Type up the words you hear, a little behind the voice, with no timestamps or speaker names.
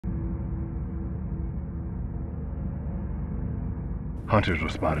Hunters were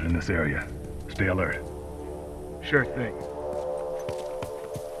spotted in this area. Stay alert. Sure thing.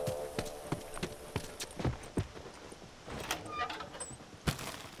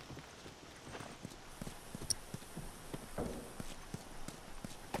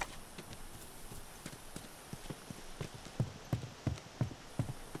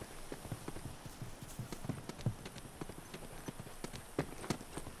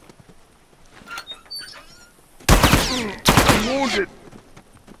 I'm wounded.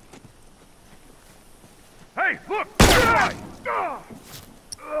 Hey, look!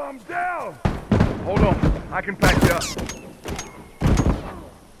 I'm down! Hold on, I can patch you up.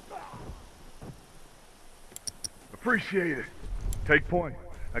 Appreciate it. Take point.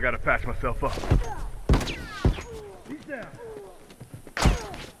 I gotta patch myself up. He's down.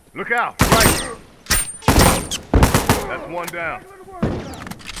 Look out, right! That's one down.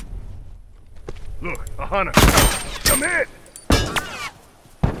 Look, a hunter. I'm hit!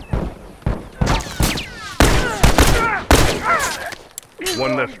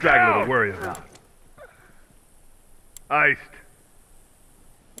 One less straggler to worry about. Iced.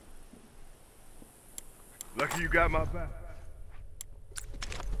 Lucky you got my back.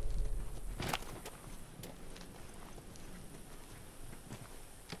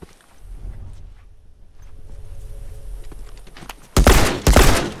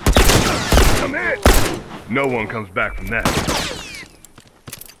 I'm hit! No one comes back from that.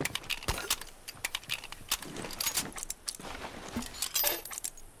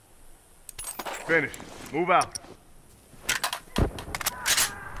 Finish. Move out.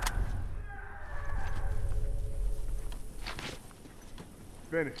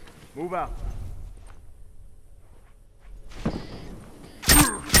 Finish. Move out.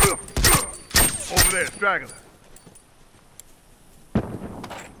 Over there, straggler.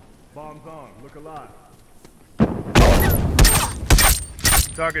 Bombs on. Look alive.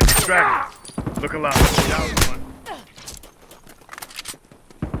 Target straggler. Look alive. Down one.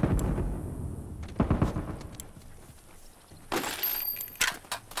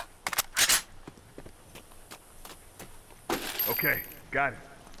 Okay, got it.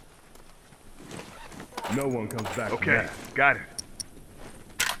 No one comes back. Okay, got it.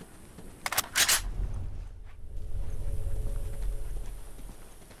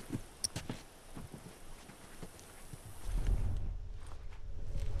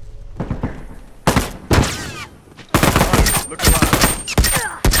 Look alive.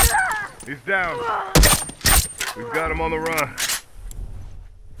 He's down. We've got him on the run.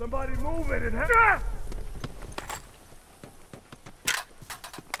 Somebody move it and help.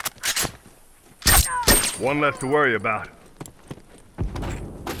 One less to worry about.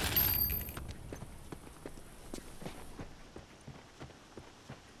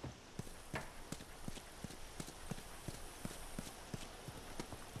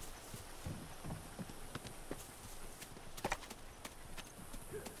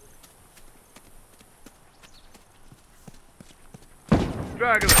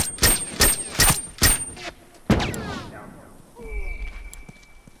 Straggler.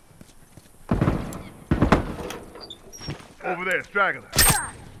 Over there, straggler.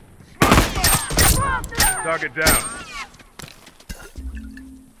 Target down.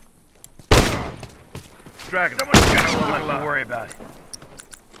 Straggler. Someone don't worry about it.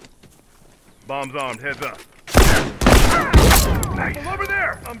 Bombs armed, heads up. Nice. Over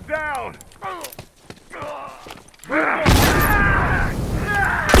there! I'm down!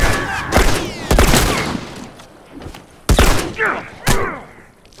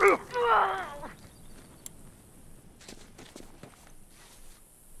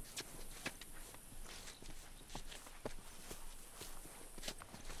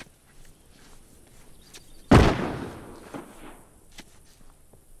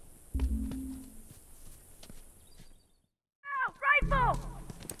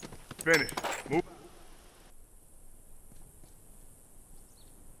 Finish. Move.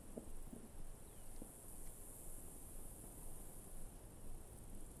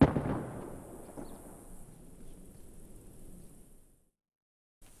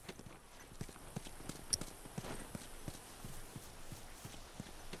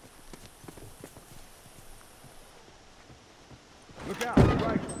 Look out,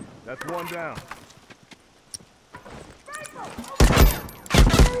 right. That's one down.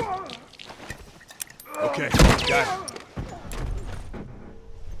 Okay, got it.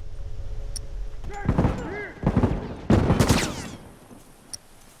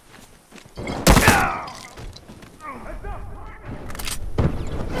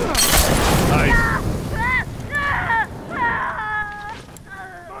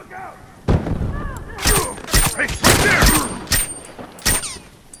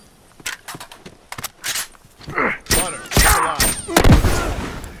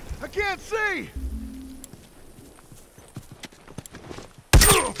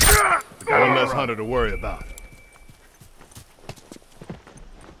 One less hunter to worry about.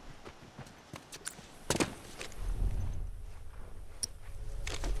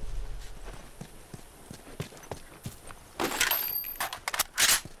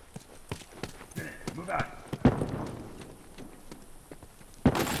 Move out.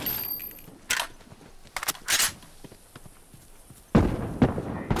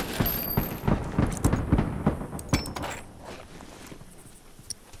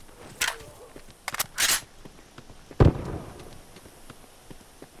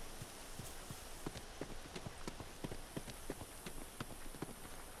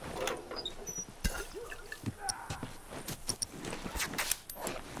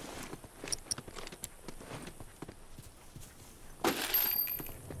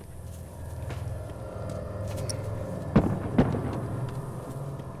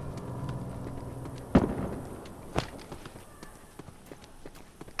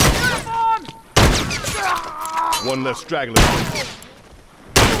 One less straggler.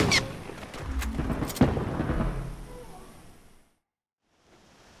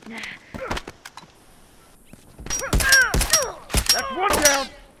 That's one down.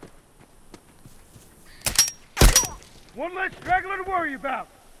 One less straggler to worry about.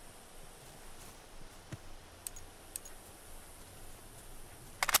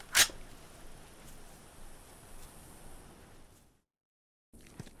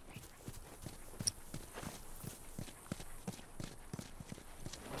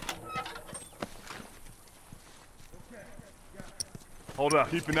 Hold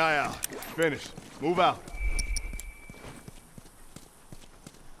up. Keep an eye out. Finish. Move out.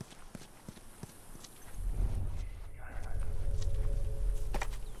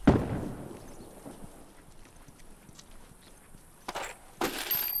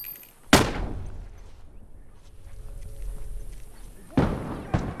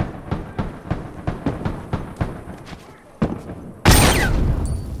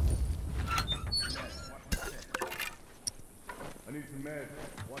 I need some meds.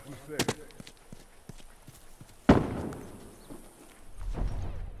 Watch him sick.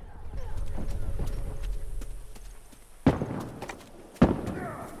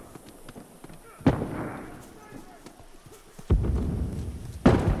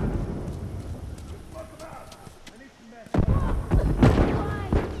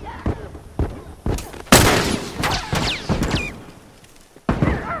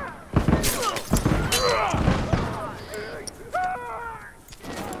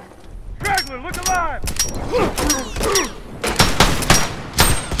 Look alive!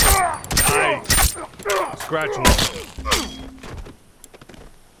 Nice. Scratch him.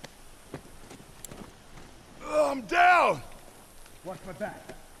 I'm down. Watch my back.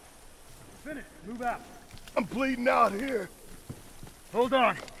 Finish. Move out. I'm bleeding out here. Hold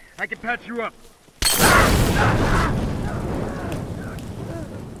on. I can patch you up.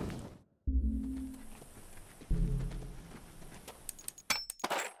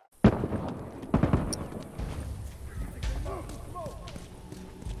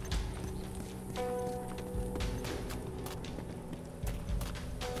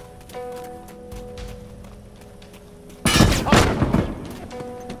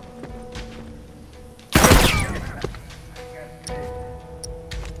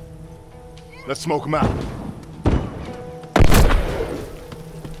 Let's smoke him out.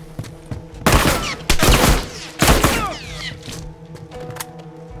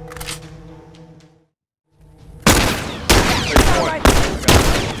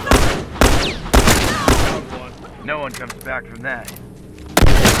 No one comes back from that.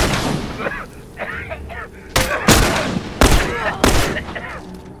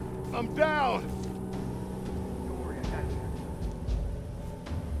 I'm down.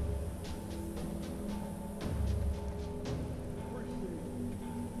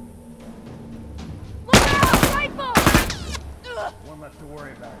 One less to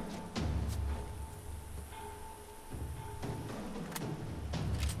worry about.